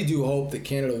really do hope that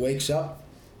Canada wakes up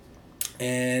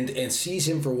and sees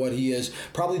him for what he is,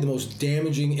 probably the most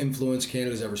damaging influence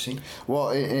Canada's ever seen. Well,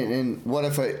 and what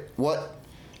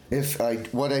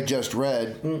I just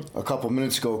read a couple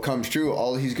minutes ago comes true?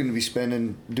 All he's going to be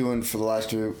doing for the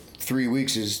last 3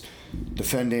 weeks is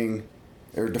defending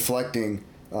or deflecting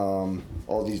all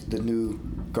the new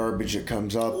garbage that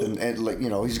comes up, and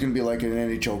he's going to be like an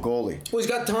NHL goalie. Well,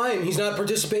 he's got time. He's not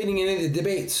participating in any of the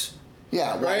debates.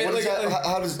 Yeah, right.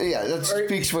 That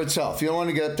speaks for itself. You don't want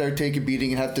to get up there, take a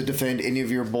beating, and have to defend any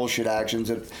of your bullshit actions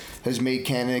that has made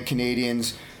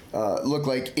Canadians look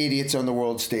like idiots on the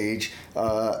world stage.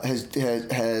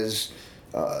 Has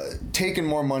taken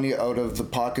more money out of the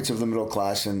pockets of the middle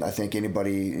class than I think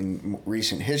anybody in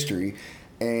recent history,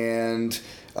 and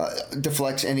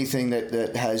deflects anything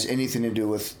that has anything to do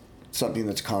with something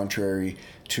that's contrary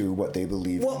to what they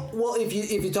believe. Well, if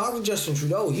you talk to Justin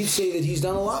Trudeau, he'd say that he's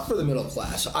done a lot for the middle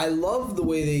class. I love the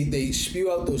way they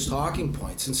spew out those talking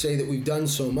points and say that we've done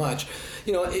so much.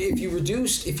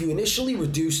 If you initially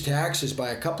reduce taxes by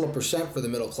a couple of % for the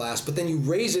middle class, but then you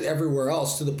raise it everywhere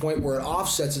else to the point where it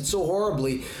offsets it so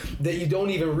horribly that you don't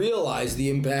even realize the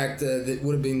impact that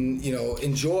would have been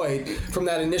enjoyed from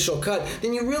that initial cut,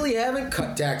 then you really haven't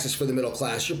cut taxes for the middle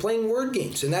class. You're playing word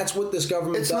games, and that's what this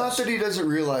government does. It's not that he doesn't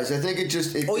realize. I think it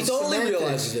just he totally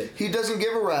realizes it. He doesn't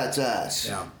give a rat's ass.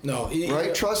 Yeah, no.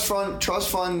 Right? Trust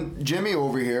fund Jimmy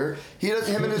over here. He does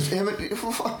him and his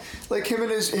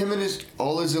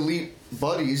all his elite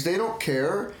buddies. They don't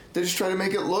care. They just try to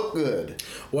make it look good.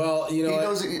 Well, he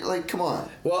knows it, come on.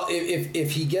 Well,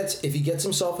 if he gets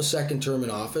himself a second term in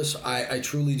office, I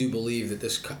truly do believe that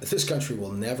this country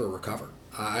will never recover.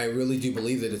 I really do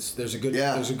believe that there's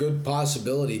a good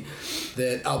possibility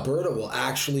that Alberta will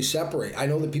actually separate. I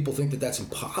know that people think that that's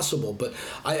impossible, but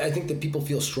I think that people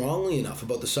feel strongly enough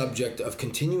about the subject of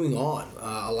continuing on,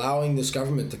 allowing this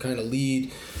government to kind of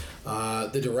lead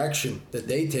the direction that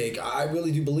they take, I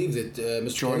really do believe that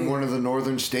Mr. Join Kennedy, one of the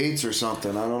northern states or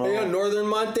something. I don't know. yeah, northern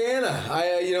Montana.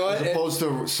 As opposed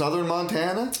to southern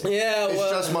Montana? Yeah, It's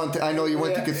just Montana. I know you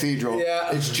went to Cathedral.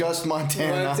 Yeah. It's just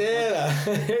Montana. Montana.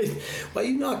 Why are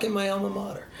you knocking my alma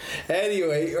mater?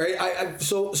 Anyway, right?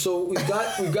 So we've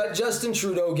got Justin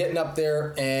Trudeau getting up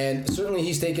there, and certainly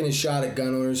he's taking his shot at gun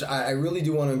owners. I really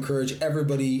do want to encourage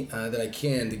everybody that I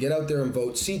can to get out there and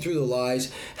vote, see through the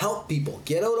lies, help people,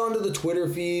 get out onto the Twitter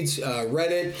feeds,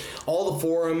 Reddit, all the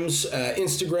forums,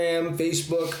 Instagram,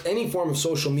 Facebook, any form of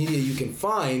social media you can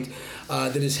find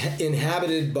that is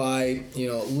inhabited by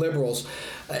liberals.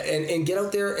 And get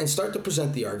out there and start to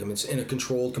present the arguments in a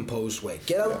controlled, composed way.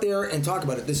 Get out there and talk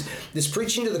about it. This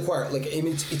preaching to the choir,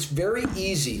 it's very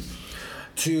easy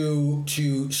to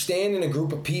stand in a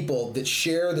group of people that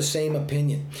share the same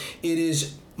opinion. It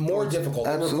is more difficult.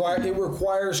 It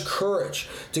requires courage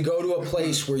to go to a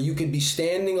place where you could be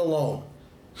standing alone.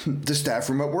 The staff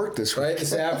room at work this week. Right, the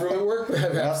staff room at work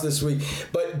perhaps this week.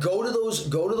 But go to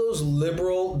those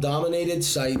liberal dominated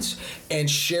sites and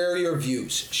share your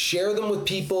views. Share them with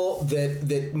people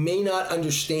that may not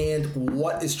understand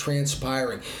what is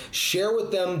transpiring. Share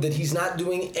with them that he's not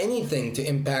doing anything to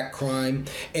impact crime,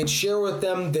 and share with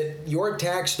them that your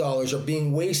tax dollars are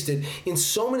being wasted in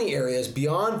so many areas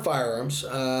beyond firearms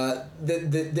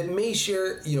that may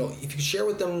share, if you share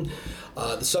with them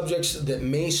the subjects that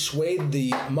may sway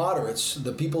the moderates,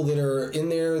 the people that are in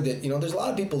there that, there's a lot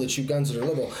of people that shoot guns that are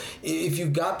liberal. If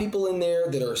you've got people in there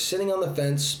that are sitting on the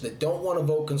fence, that don't want to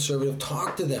vote conservative,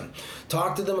 talk to them.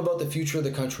 Talk to them about the future of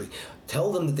the country.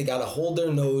 Tell them that they got to hold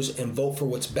their nose and vote for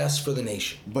what's best for the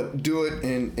nation. But do it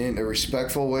in a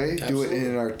respectful way. Absolutely. Do it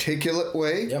in an articulate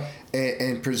way. Yep.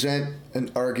 And present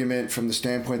an argument from the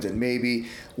standpoint that maybe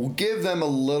will give them a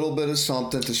little bit of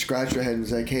something to scratch their head and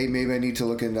say, hey, maybe I need to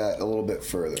look into that a little bit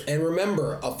further. And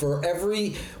remember, for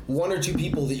every one or two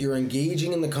people that you're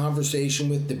engaging in the conversation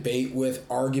with, debate with,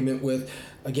 argument with,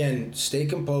 again, stay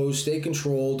composed, stay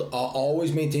controlled,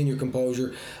 always maintain your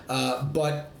composure.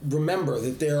 But remember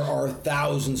that there are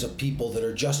thousands of people that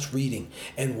are just reading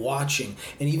and watching.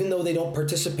 And even though they don't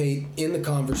participate in the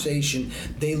conversation,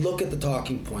 they look at the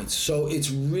talking points. So it's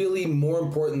really more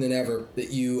important than ever that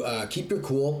you keep your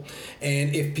cool.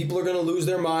 And if people are going to lose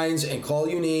their minds and call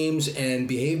you names and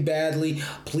behave badly,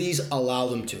 please allow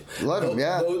them to. Let them,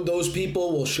 yeah. Those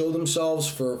people will show themselves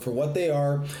for what they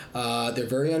are. They're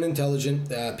very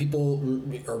unintelligent. People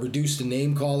are reduced to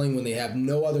name calling when they have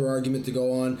no other argument to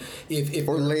go on.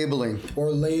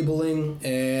 Or labeling,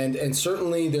 and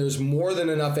certainly there's more than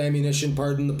enough ammunition,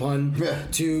 pardon the pun,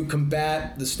 to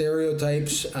combat the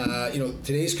stereotypes.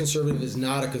 Today's conservative is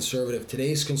not a conservative.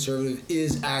 Today's conservative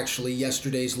is actually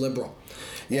yesterday's liberal.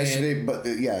 But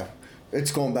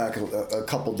it's going back a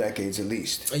couple decades at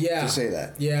least. To say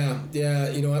that. Yeah.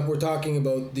 You know what? We're talking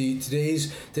about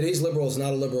today's liberal is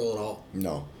not a liberal at all.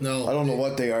 No. I don't know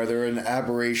what they are. They're an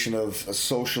aberration of a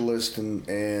socialist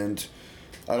and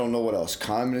I don't know what else.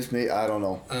 Communist, maybe? I don't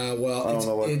know.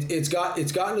 It's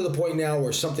gotten to the point now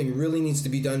where something really needs to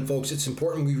be done, folks. It's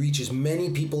important we reach as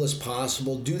many people as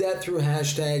possible. Do that through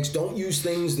hashtags. Don't use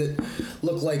things that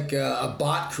look like a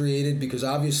bot created, because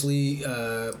obviously,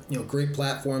 great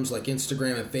platforms like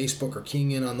Instagram and Facebook are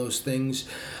keying in on those things.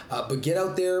 But get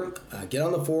out there, get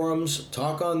on the forums,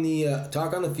 talk on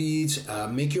the feeds,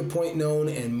 make your point known,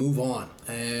 and move on.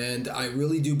 And I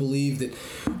really do believe that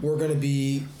we're going to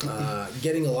be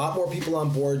getting a lot more people on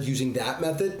board using that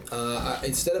method.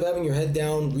 Instead of having your head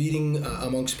down, reading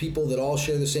amongst people that all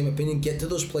share the same opinion, get to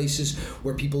those places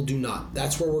where people do not.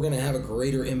 That's where we're going to have a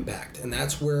greater impact, and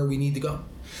that's where we need to go.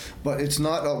 But it's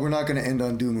not. We're not going to end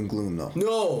on doom and gloom, though.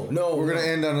 No. We're going to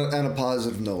end on a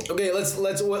positive note. Okay, let's.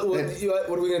 What are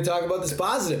we going to talk about that's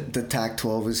positive? The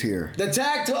TAC-12 is here. The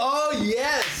TAC-12. Oh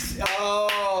yes.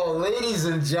 Oh, ladies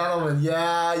and gentlemen.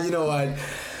 Yeah, you know what?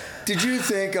 Did you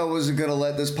think I wasn't going to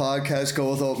let this podcast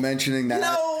go without mentioning that?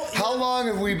 No. How long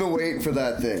have we been waiting for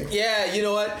that thing? Yeah, you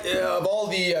know what? Of all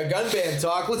the gun ban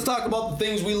talk, let's talk about the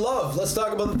things we love. Let's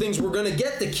talk about the things we're going to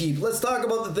get to keep. Let's talk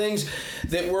about the things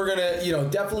that we're going to,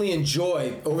 definitely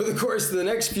enjoy over the course of the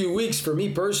next few weeks. For me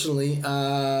personally,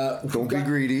 don't be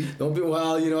greedy. Don't be.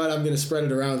 Well, you know what? I'm going to spread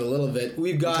it around a little bit.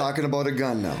 We're talking about a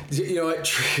gun now. You know what?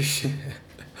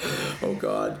 Oh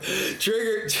God!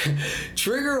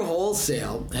 Trigger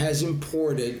Wholesale has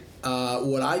imported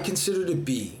what I consider to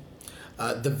be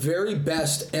the very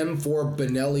best M4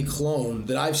 Benelli clone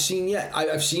that I've seen yet.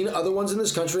 I've seen other ones in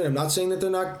this country, and I'm not saying that they're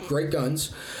not great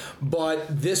guns, but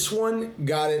this one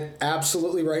got it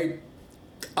absolutely right.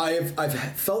 I've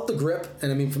felt the grip,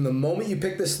 and I mean, from the moment you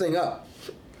pick this thing up,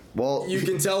 Well, you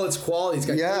can tell it's quality. It's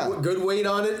got good weight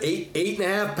on it,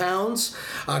 8.5 pounds,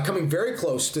 coming very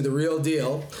close to the real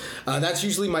deal. That's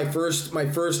usually my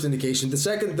first indication. The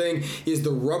second thing is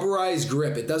the rubberized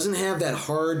grip. It doesn't have that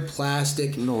hard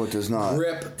plastic no, it does not.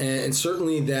 grip, and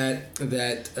certainly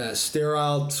that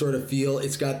sterile sort of feel.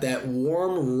 It's got that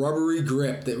warm, rubbery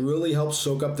grip that really helps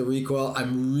soak up the recoil.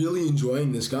 I'm really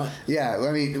enjoying this gun. Yeah,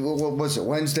 I mean, what was it,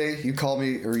 Wednesday? You called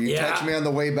me, or you texted me on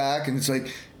the way back, and it's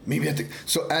like, maybe at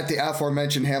the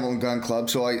aforementioned Hamilton Gun Club,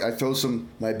 so I throw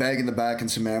my bag in the back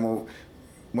and some ammo,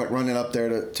 went running up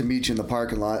there to meet you in the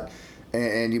parking lot,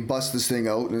 and you bust this thing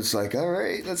out, and it's like, all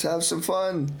right, let's have some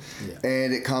fun. Yeah.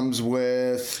 And it comes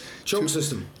with choke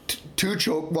system. Two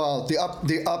choke, well, the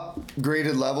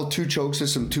upgraded level, 2 choke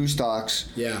system, 2 stocks.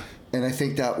 Yeah. And I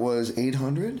think that was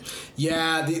 $800.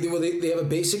 Yeah, they have a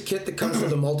basic kit that comes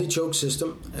with a multi-choke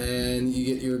system, and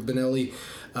you get your Benelli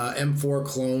M4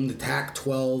 clone, the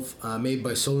TAC-12, made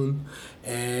by Solon,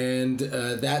 and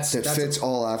that fits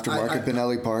all aftermarket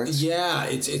Benelli parts. Yeah,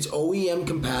 it's OEM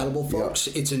compatible, folks.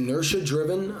 Yep. It's inertia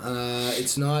driven.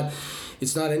 It's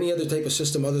not any other type of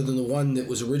system other than the one that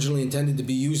was originally intended to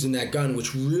be used in that gun,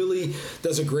 which really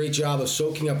does a great job of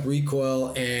soaking up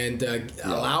recoil and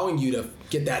allowing you to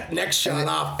get that next shot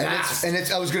off fast.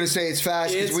 I was going to say it's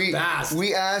fast. It's fast.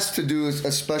 We asked to do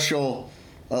a special,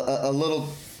 a little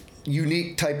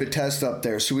unique type of test up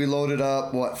there. So we loaded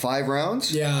up, 5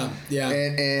 rounds? Yeah.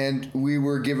 And we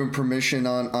were given permission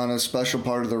on a special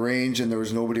part of the range, and there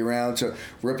was nobody around to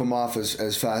rip them off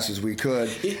as fast as we could.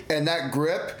 And that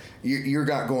grip, you're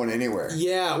not going anywhere.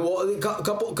 Yeah, well, a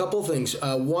couple of things.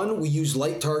 One, we use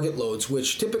light target loads,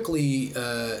 which typically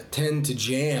tend to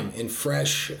jam in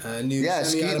fresh new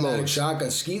semi-automatic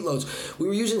shotgun skeet loads. We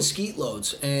were using skeet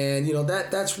loads, and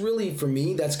that's really, for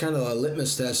me, that's kind of a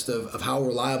litmus test of how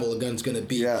reliable a gun's going to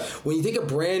be. Yeah. When you take a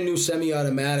brand new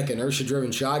semi-automatic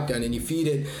inertia-driven shotgun and you feed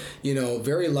it,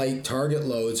 very light target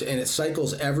loads, and it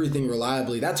cycles everything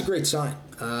reliably, that's a great sign.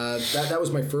 That was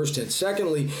my first hint.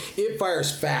 Secondly, it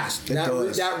fires fast.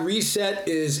 That reset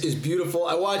is beautiful.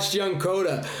 I watched young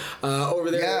Coda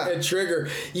over there at Trigger.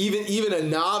 Even a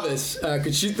novice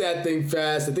could shoot that thing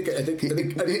fast. I think he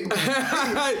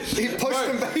pushed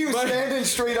him back. He was standing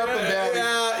straight up and down.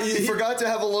 Yeah, he forgot to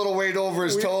have a little weight over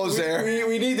his toes there.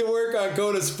 We need to work on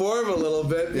Coda's form a little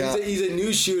bit. Yeah. He's a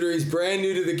new shooter. He's brand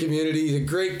new to the community. He's a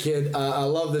great kid. I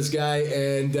love this guy,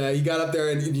 and he got up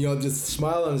there and just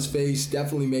smile on his face.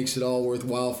 Definitely makes it all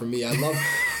worthwhile for me.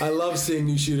 I love seeing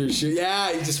new shooters shoot.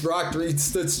 Yeah, he just rocked. He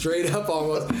stood straight up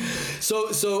almost.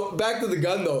 So back to the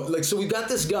gun though. So we've got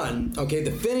this gun. Okay,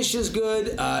 the finish is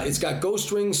good. It's got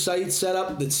ghost ring sight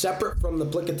setup that's separate from the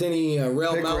Picatinny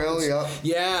rail mounts.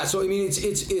 Yeah. So I mean,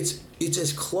 it's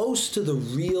as close to the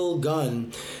real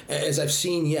gun as I've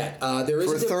seen yet. There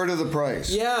is for a third of the price.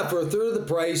 Yeah, for a third of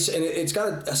the price, and it's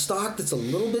got a stock that's a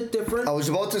little bit different. I was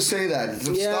about to say that.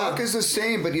 The stock is the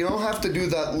same, but you don't have to do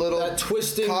that little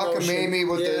twisting cockamamie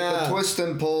with the twist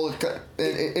and pull.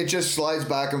 It just slides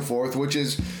back and forth, which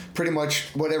is pretty much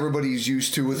what everybody's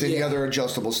used to with any other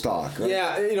adjustable stock. Right?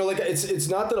 Yeah, it's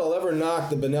not that I'll ever knock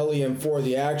the Benelli M4,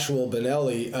 the actual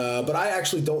Benelli, but I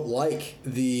actually don't like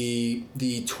the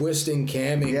twisting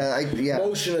camming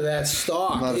motion of that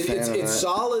stock. It's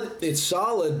solid. It's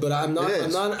solid, but I'm not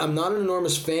an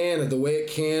enormous fan of the way it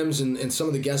cams and some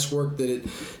of the guesswork that it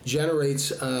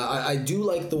generates. I do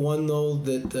like the one though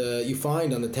that you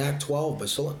find on the TAC-12 by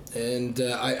Solon, and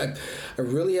I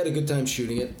really had a good time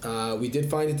shooting it. We did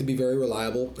find it to be very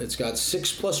reliable. It's got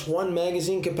 6+1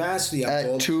 magazine capacity.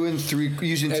 At 2 and 3,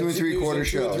 using 2 and 3/4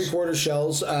 shells. 2 3/4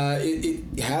 shells.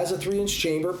 It has a 3-inch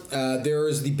chamber. There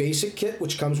is the basic kit,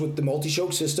 which comes with the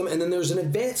multi-choke system, and then there's an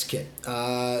advanced kit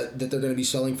that they're going to be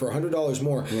selling for $100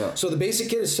 more. Yeah. So the basic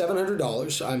kit is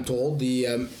 $700, I'm told.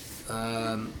 The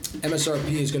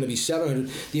MSRP is going to be $700.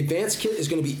 The advanced kit is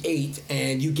going to be $800,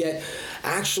 and you get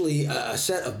actually a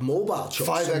set of mobile chokes.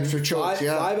 5 extra chokes.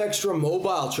 5 extra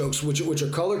mobile chokes, which are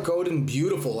color coded and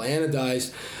beautiful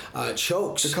anodized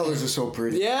chokes. The colors are so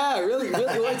pretty. Yeah, really.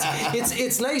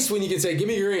 It's nice when you can say, "Give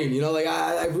me green."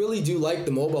 I really do like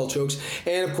the mobile chokes,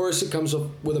 and of course it comes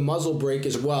with a muzzle brake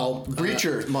as well.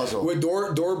 Breacher muzzle with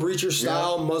door breacher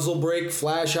style muzzle brake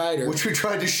flash hider, which we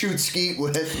tried to shoot skeet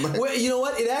with. Well, you know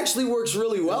what? It actually works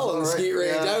really well on the skeet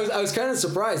range. Yeah. I was kind of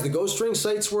surprised. The ghost ring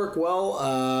sights work well.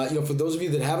 For those those of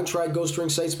you that haven't tried ghost ring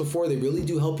sights before, they really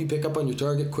do help you pick up on your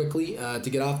target quickly to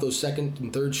get off those second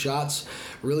and third shots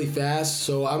really fast.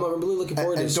 So I'm really looking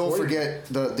forward to it. And don't forget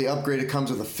the upgrade. It comes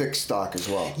with a fixed stock as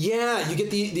well. Yeah, you get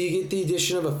the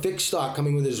addition of a fixed stock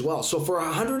coming with it as well. So for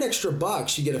 $100 extra,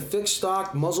 you get a fixed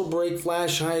stock, muzzle brake,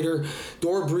 flash hider,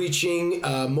 door breaching,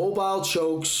 mobile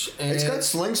chokes. And it's got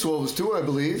sling swivels too, I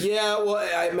believe. Yeah, well,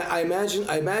 I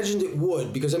imagined it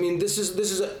would, because I mean this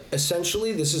is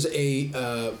essentially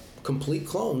a complete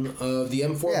clone of the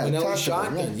M4 Benelli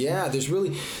shotgun. Yeah, there's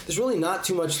really not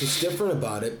too much that's different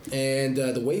about it, and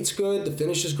the weight's good, the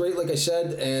finish is great, like I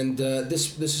said, and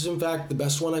this is in fact the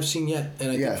best one I've seen yet,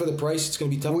 and I think for the price it's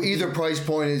going to be tough. Well, either price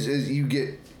point is you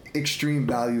get extreme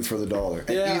value for the dollar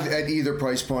at either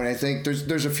price point. I think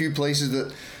there's a few places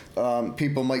that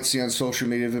people might see on social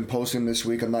media have been posting this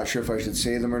week. I'm not sure if I should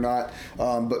say them or not,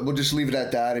 but we'll just leave it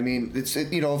at that. I mean,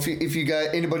 if you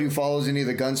got anybody who follows any of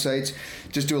the gun sites,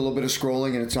 just do a little bit of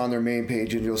scrolling and it's on their main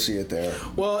page and you'll see it there.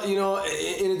 Well,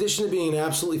 in addition to being an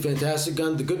absolutely fantastic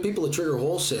gun, the good people at Trigger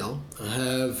Wholesale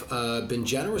have been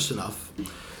generous enough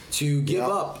to give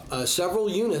up several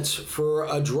units for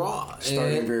a draw.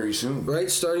 Starting very soon. Right,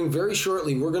 starting very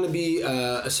shortly. We're going to be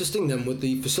assisting them with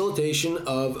the facilitation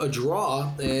of a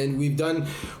draw, and we've done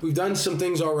some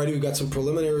things already. We've got some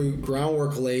preliminary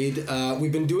groundwork laid.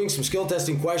 We've been doing some skill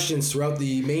testing questions throughout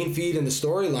the main feed and the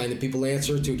storyline that people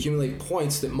answer to accumulate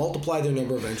points that multiply their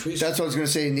number of entries. That's what I was going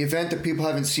to say. In the event that people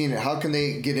haven't seen it, how can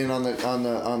they get in on the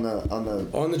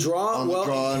draw? On the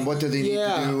draw, and what do they need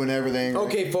to do and everything?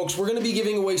 Okay, folks, we're going to be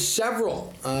giving away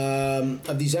several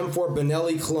of these M4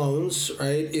 Benelli clones,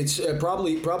 right? It's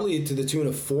probably to the tune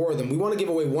of 4 of them. We want to give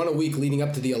away one a week leading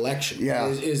up to the election,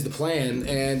 is the plan.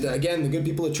 And again, the good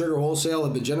people at Trigger Wholesale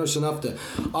have been generous enough to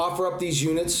offer up these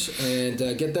units and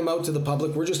get them out to the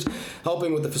public. We're just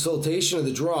helping with the facilitation of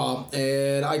the draw,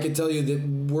 and I can tell you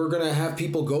that we're going to have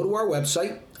people go to our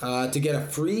website to get a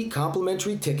free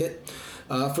complimentary ticket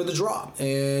for the draw,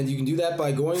 and you can do that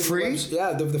by going free.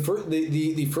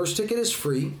 The first ticket is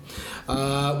free.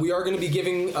 We are going to be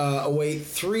giving away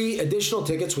 3 additional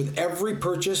tickets with every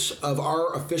purchase of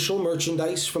our official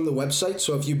merchandise from the website.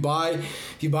 So if you buy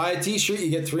a T-shirt, you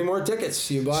get 3 more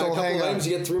tickets. You buy a couple items,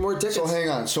 you get 3 more tickets. So hang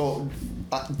on. So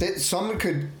someone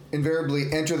could invariably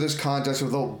enter this contest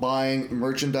without buying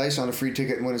merchandise on a free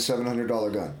ticket and win a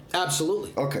 $700 gun.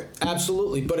 Absolutely. Okay.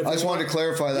 Absolutely. But if I just wanted to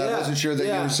clarify that. I wasn't sure that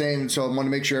you were saying, so I wanted to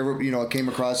make sure it came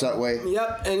across that way.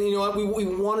 Yep. And you know what? We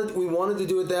wanted to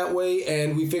do it that way,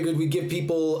 and we figured we'd give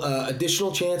people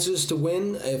additional chances to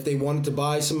win if they wanted to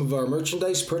buy some of our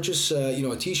merchandise, purchase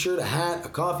a T-shirt, a hat, a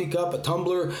coffee cup, a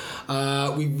tumbler.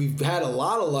 We've had a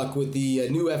lot of luck with the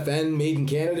new FN Made in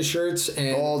Canada shirts,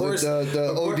 and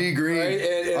the OD green. Right?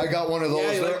 And I got one of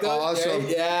those. They're awesome.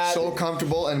 Yeah. So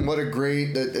comfortable, and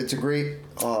it's a great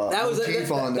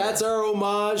that's our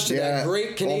homage to that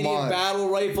great Canadian battle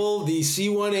rifle, the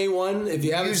C1A1. If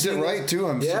you haven't used it right too,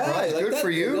 I'm surprised. Good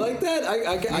for you. You like that?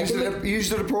 I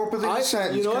used it appropriately.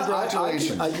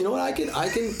 Congratulations. I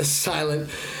can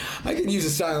silent. I can use a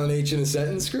silent H in a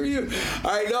sentence. Screw you. All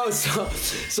right, no.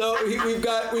 So we've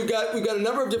got a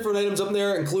number of different items up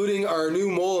there, including our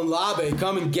new Molen Labe.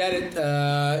 Come and get it.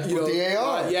 With the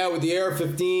AR. With the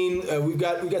AR-15. We've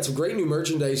got some great new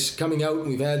merchandise coming out.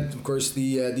 We've had, of course,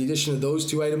 the addition of those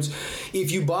 2 items.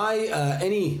 If you buy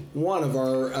any one of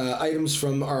our items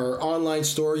from our online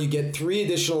store, you get 3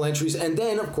 additional entries. And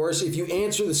then, of course, if you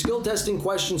answer the skill testing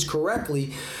questions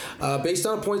correctly, based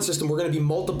on a point system, we're going to be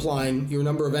multiplying your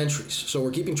number of entries. So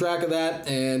we're keeping track of that,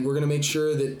 and we're going to make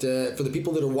sure that for the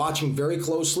people that are watching very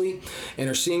closely and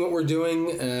are seeing what we're doing,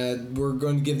 we're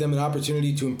going to give them an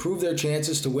opportunity to improve their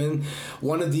chances to win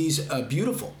one of these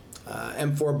beautiful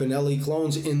M4 Benelli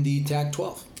clones in the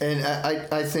TAC-12. And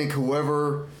I think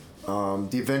whoever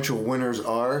the eventual winners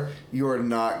are, you are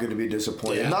not going to be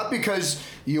disappointed. Yeah. Not because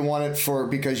you want it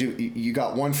because you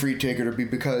got 1 free ticket, or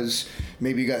because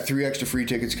maybe you got 3 extra free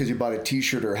tickets because you bought a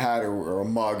T-shirt or a hat or a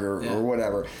mug or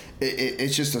whatever.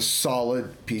 It's just a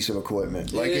solid piece of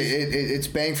equipment. It's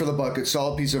bang for the buck. It's a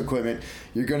solid piece of equipment.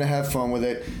 You're going to have fun with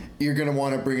it. You're going to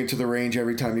want to bring it to the range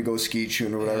every time you go skeet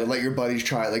shooting or whatever. Let your buddies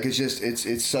try it.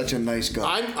 It's such a nice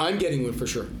gun. I'm getting one for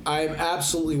sure. I'm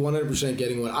absolutely 100%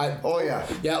 getting one.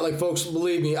 Yeah, folks,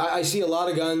 believe me, I see a lot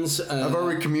of guns. I've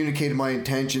already communicated my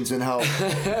intentions and how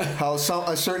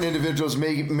certain individuals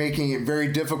making it very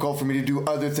difficult for me to do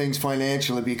other things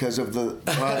financially because of the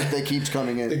product that keeps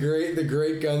coming in. The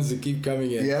great guns that keep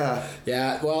coming in. Yeah.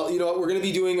 Yeah. Well, you know what? We're going to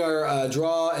be doing our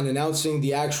draw and announcing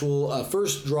the actual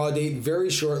first draw date very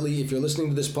shortly. If you're listening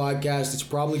to this podcast, it's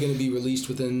probably going to be released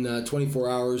within 24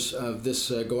 hours of this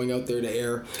going out there to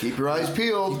air. Keep your eyes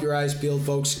peeled. Keep your eyes peeled,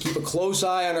 folks. Keep a close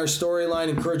eye on our storyline.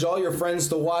 Encourage all your friends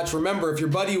to watch. Remember, if your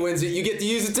buddy wins it, you get to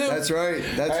use it too. That's right.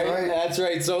 That's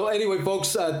right. So anyway,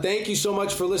 folks, thank you so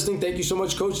much for listening. Thank you so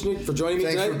much, Coach Nick, for joining me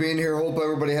tonight. Thanks for being here. Hope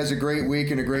everybody has a great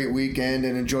week and a great weekend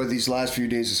and enjoy these last few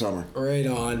days of summer. Right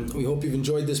on. We hope you've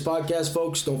enjoyed this podcast,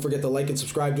 folks. Don't forget to like and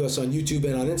subscribe to us on YouTube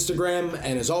and on Instagram.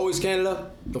 And as always,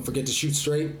 Canada, don't forget to shoot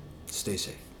straight. Stay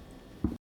safe.